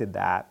reflected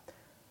that.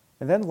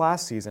 And then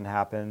last season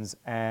happens,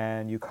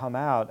 and you come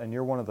out, and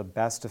you're one of the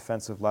best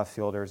defensive left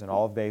fielders in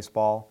all of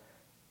baseball.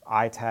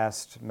 Eye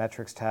test,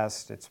 metrics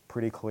test, it's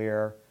pretty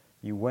clear.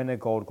 You win a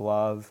Gold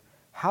Glove.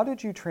 How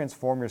did you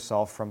transform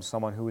yourself from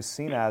someone who was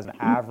seen as an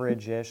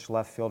average-ish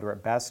left fielder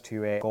at best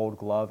to a Gold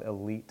Glove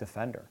elite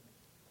defender?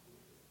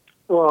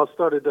 Well, I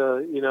started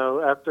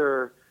to,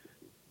 after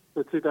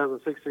the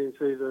 2016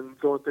 season,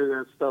 going through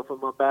that stuff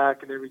with my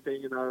back and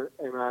everything, and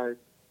I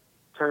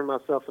turned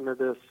myself into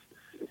this,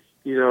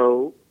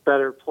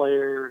 better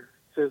player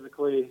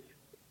physically.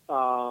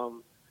 I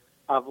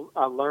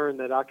learned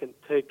that I can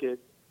take it,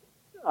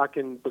 I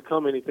can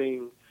become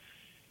anything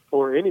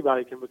or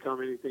anybody can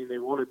become anything they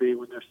want to be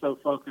when they're so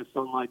focused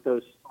on like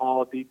those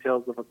small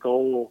details of a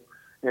goal,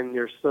 and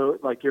you're so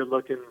like you're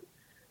looking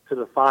to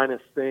the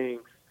finest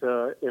things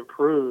to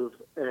improve.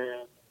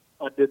 And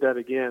I did that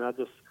again.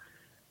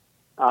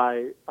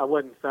 I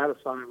wasn't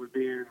satisfied with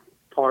being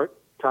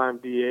part-time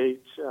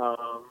DH,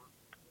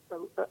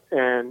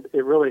 and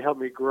it really helped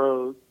me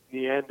grow.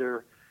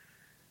 Neander,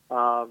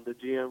 the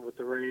GM with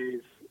the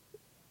Rays,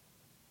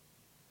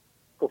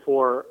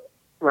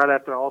 right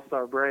after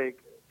All-Star break,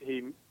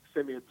 he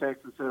sent me a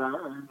text and said,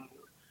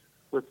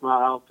 with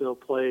my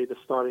outfield play to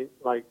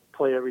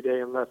play every day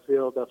in left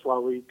field. That's why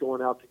we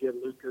going out to get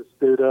Lucas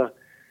Duda,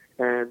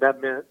 and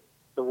that meant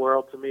the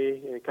world to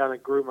me, and it kind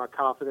of grew my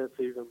confidence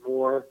even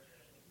more.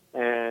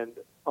 And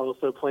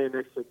also playing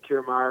next to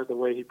Kiermaier, the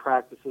way he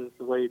practices,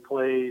 the way he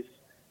plays,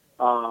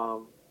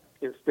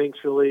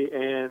 instinctually,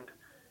 and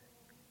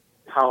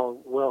how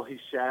well he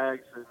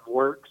shags and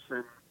works.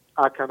 And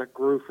I kind of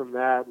grew from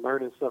that,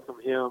 learning stuff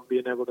from him,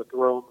 being able to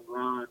throw him and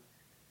run.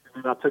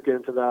 And I took it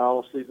into that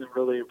all season,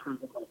 really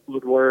improving my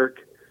footwork,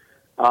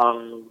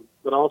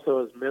 but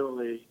also as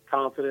mentally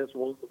confidence,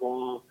 wanting the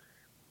ball,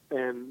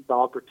 and the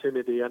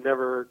opportunity. I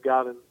never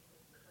got an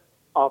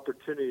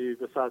opportunity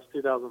besides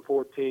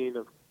 2014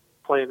 of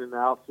playing in the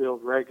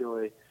outfield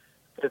regularly.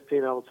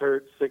 15, I was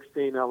hurt.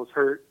 16, I was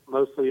hurt,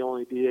 mostly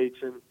only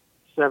DHing.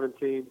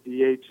 17,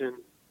 DHing.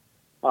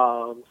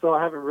 So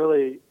I haven't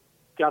really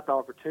got the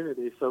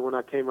opportunity. So when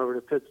I came over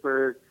to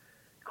Pittsburgh,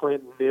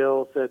 Clinton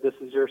Neal said, "This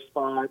is your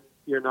spot.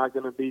 You're not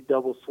going to be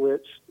double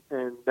switched,"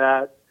 and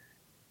that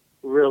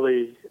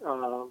really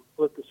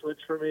flipped the switch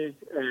for me.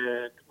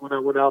 And when I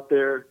went out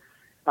there,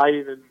 I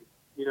even,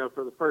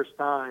 for the first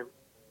time,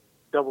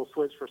 double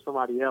switched for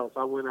somebody else.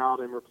 I went out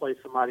and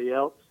replaced somebody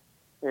else,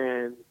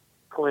 and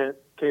Clint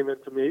came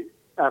into me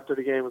after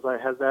the game, was like,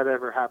 "Has that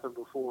ever happened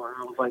before?"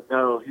 And I was like,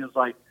 "No." He was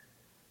like,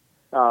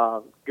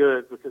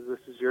 "Good, because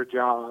this is your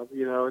job,"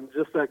 and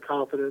just that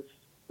confidence,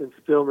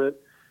 instillment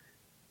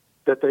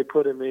that they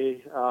put in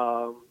me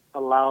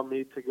allowed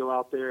me to go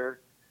out there.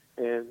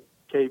 And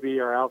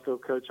KB, our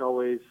outfield coach,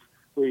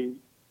 we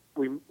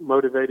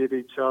motivated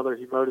each other.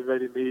 He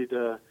motivated me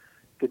to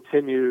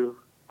continue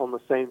on the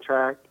same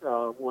track,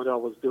 what I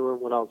was doing,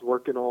 what I was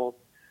working on.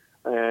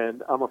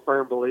 And I'm a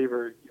firm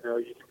believer,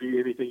 you can be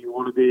anything you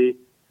want to be.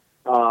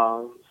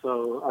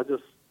 So I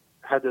just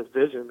had this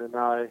vision, and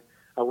I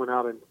went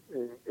out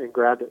and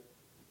grabbed it.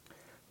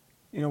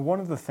 One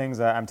of the things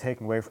that I'm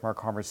taking away from our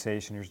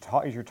conversation,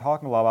 you're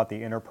talking a lot about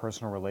the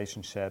interpersonal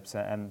relationships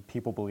and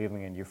people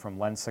believing in you, from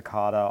Len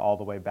Sakata all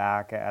the way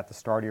back at the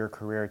start of your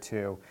career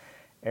to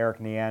Eric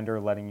Neander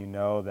letting you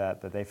know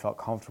that they felt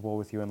comfortable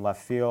with you in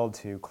left field,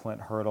 to Clint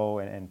Hurdle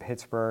in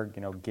Pittsburgh,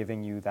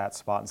 giving you that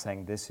spot and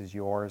saying, "This is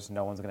yours,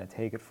 no one's going to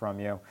take it from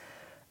you."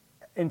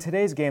 In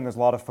today's game, there's a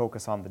lot of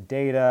focus on the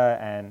data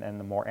and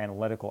the more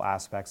analytical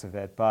aspects of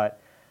it,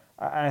 but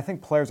and I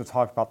think players have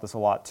talked about this a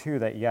lot too,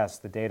 that yes,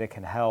 the data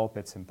can help,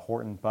 it's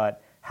important,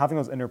 but having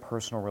those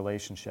interpersonal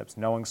relationships,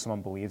 knowing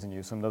someone believes in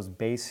you, some of those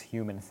base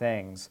human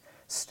things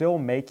still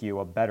make you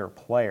a better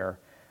player.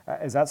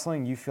 Is that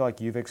something you feel like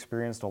you've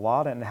experienced a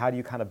lot? And how do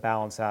you kind of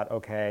balance out,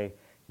 okay,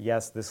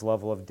 yes, this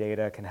level of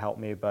data can help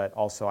me, but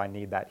also I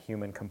need that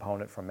human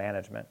component from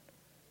management?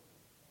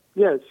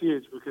 Yeah, it's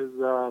huge,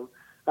 because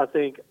I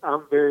think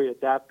I'm very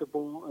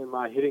adaptable in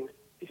my hitting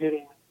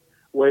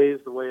ways,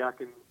 the way I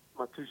can,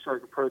 my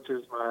two-strike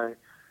approaches,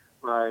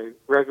 my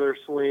regular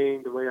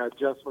swing, the way I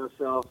adjust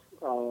myself,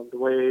 the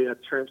way I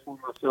transform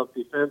myself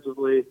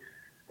defensively,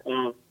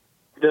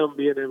 them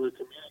being able to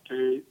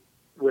communicate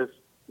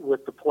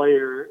with the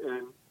player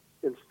and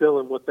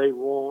instilling what they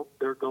want,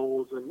 their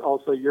goals, and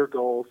also your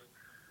goals.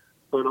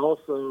 But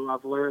also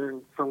I've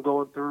learned from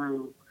going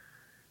through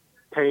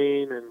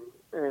pain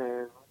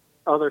and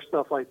other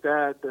stuff like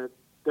that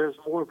there's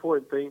more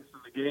important things in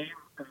the game,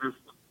 and there's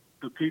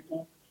the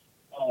people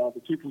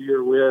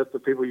you're with, the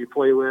people you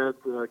play with,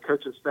 the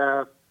coaching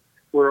staff.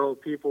 We're all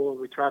people, and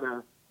we try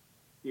to,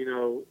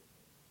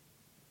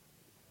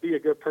 be a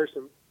good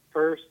person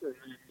first, and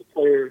then the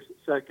players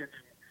second.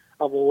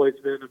 I've always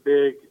been a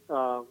big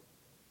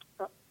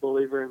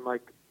believer in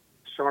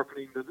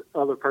sharpening the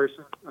other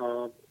person.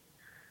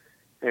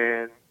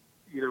 And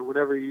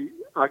whenever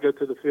I go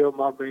to the field,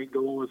 my main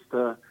goal is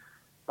to,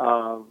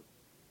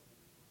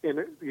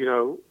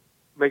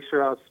 make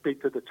sure I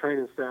speak to the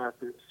training staff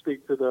and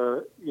speak to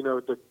the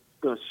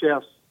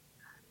chefs.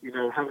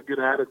 Have a good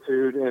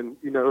attitude, and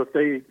if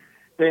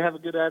they have a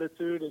good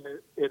attitude and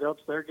it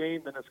ups their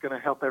game, then it's going to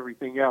help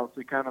everything else.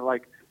 We kind of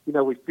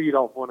we feed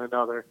off one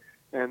another.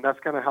 And that's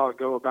kind of how I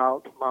go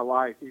about my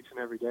life each and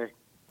every day.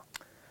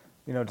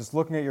 Just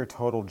looking at your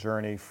total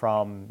journey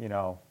from,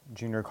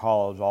 junior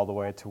college all the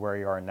way to where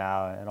you are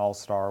now, an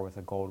all-star with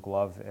a gold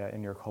glove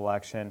in your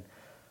collection.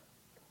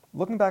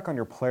 Looking back on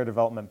your player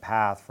development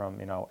path from,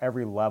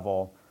 every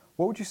level,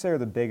 what would you say are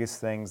the biggest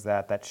things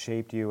that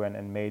shaped you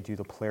and made you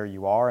the player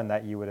you are, and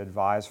that you would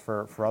advise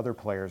for other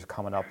players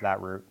coming up that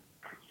route?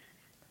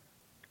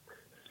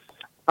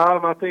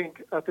 I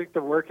think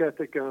the work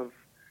ethic of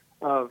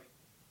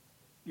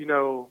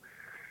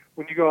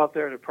when you go out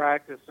there to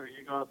practice or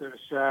you go out there to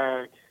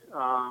shag,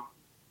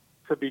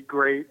 to be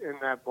great in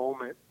that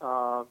moment.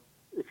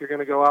 If you're going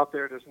to go out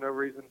there, there's no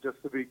reason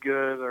just to be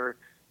good or,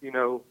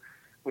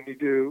 when you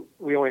do,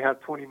 we only have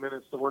 20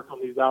 minutes to work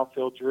on these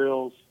outfield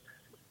drills.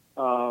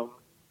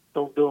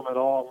 Don't do them at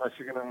all unless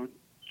you're going to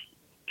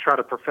try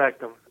to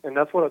perfect them. And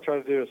that's what I try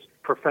to do is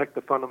perfect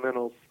the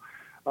fundamentals.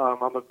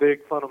 I'm a big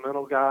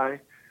fundamental guy.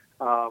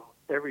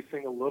 Every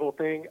single little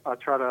thing I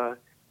try to,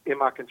 in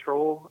my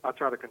control, I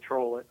try to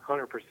control it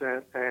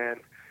 100%.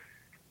 And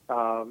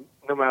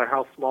no matter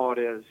how small it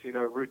is,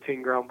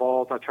 routine ground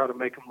balls, I try to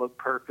make them look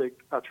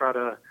perfect. I try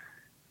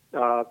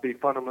to be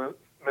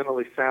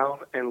fundamentally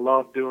sound and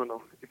love doing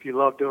them. If you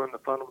love doing the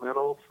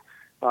fundamentals,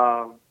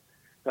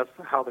 that's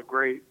how the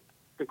great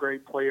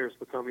players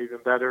become even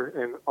better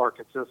and are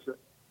consistent.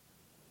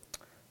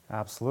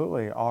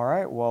 Absolutely. All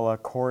right. Well,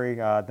 Corey,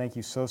 thank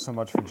you so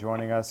much for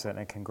joining us,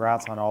 and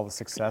congrats on all the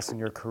success in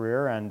your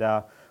career. And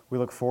we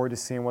look forward to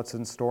seeing what's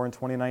in store in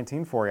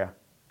 2019 for you.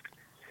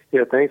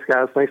 Yeah, thanks,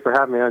 guys. Thanks for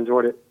having me. I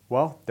enjoyed it.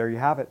 Well, there you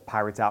have it.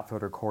 Pirates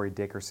outfielder Corey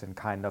Dickerson,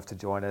 kind enough to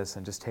join us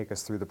and just take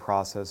us through the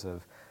process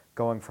of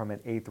going from an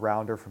 8th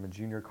rounder from a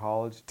junior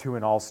college to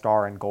an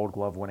all-star and Gold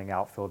Glove winning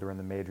outfielder in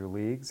the major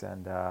leagues.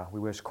 And we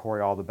wish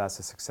Corey all the best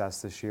of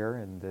success this year.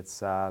 And it's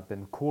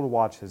been cool to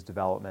watch his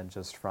development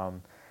just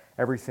from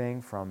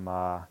everything from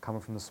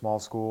coming from the small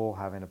school,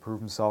 having to prove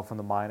himself in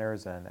the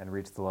minors and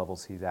reach the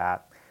levels he's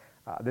at.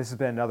 This has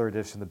been another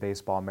edition of the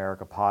Baseball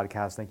America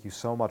podcast. Thank you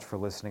so much for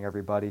listening,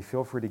 everybody.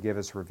 Feel free to give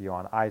us a review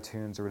on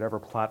iTunes or whatever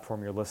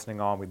platform you're listening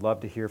on. We'd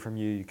love to hear from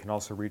you. You can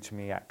also reach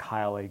me at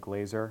Kyle A.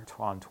 Glazer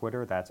on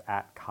Twitter. That's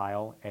at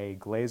Kyle A.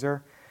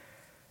 Glazer.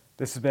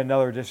 This has been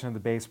another edition of the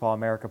Baseball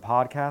America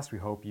podcast. We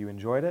hope you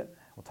enjoyed it.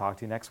 We'll talk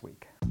to you next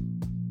week.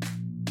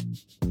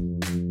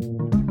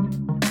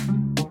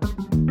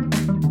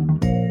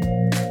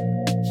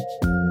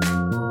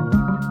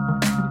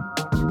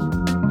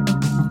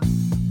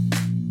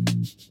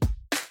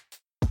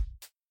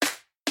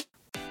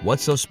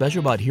 What's so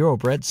special about Hero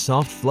Bread's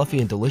soft,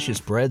 fluffy, and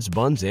delicious breads,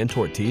 buns, and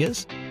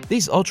tortillas?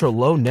 These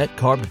ultra-low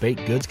net-carb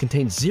baked goods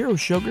contain zero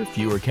sugar,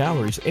 fewer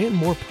calories, and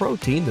more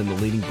protein than the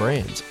leading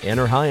brands,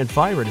 and are high in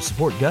fiber to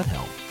support gut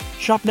health.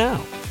 Shop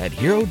now at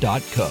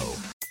Hero.co.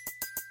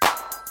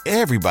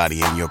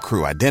 Everybody in your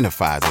crew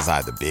identifies as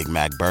either Big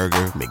Mac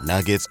Burger,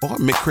 McNuggets, or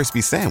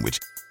McCrispy Sandwich.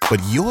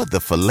 But you're the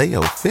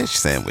Filet-O-Fish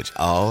Sandwich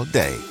all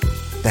day.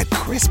 That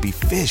crispy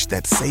fish,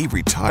 that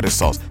savory tartar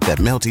sauce, that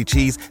melty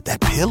cheese, that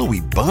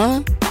pillowy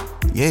bun.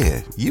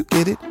 Yeah, you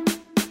get it.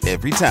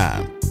 Every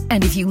time.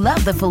 And if you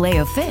love the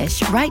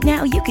Filet-O-Fish, right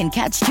now you can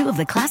catch 2 of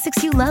the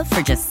classics you love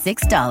for just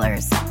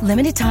 $6.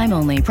 Limited time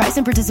only. Price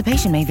and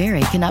participation may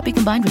vary. Cannot be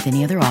combined with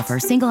any other offer.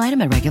 Single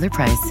item at regular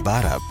price.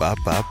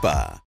 Ba-da-ba-ba-ba.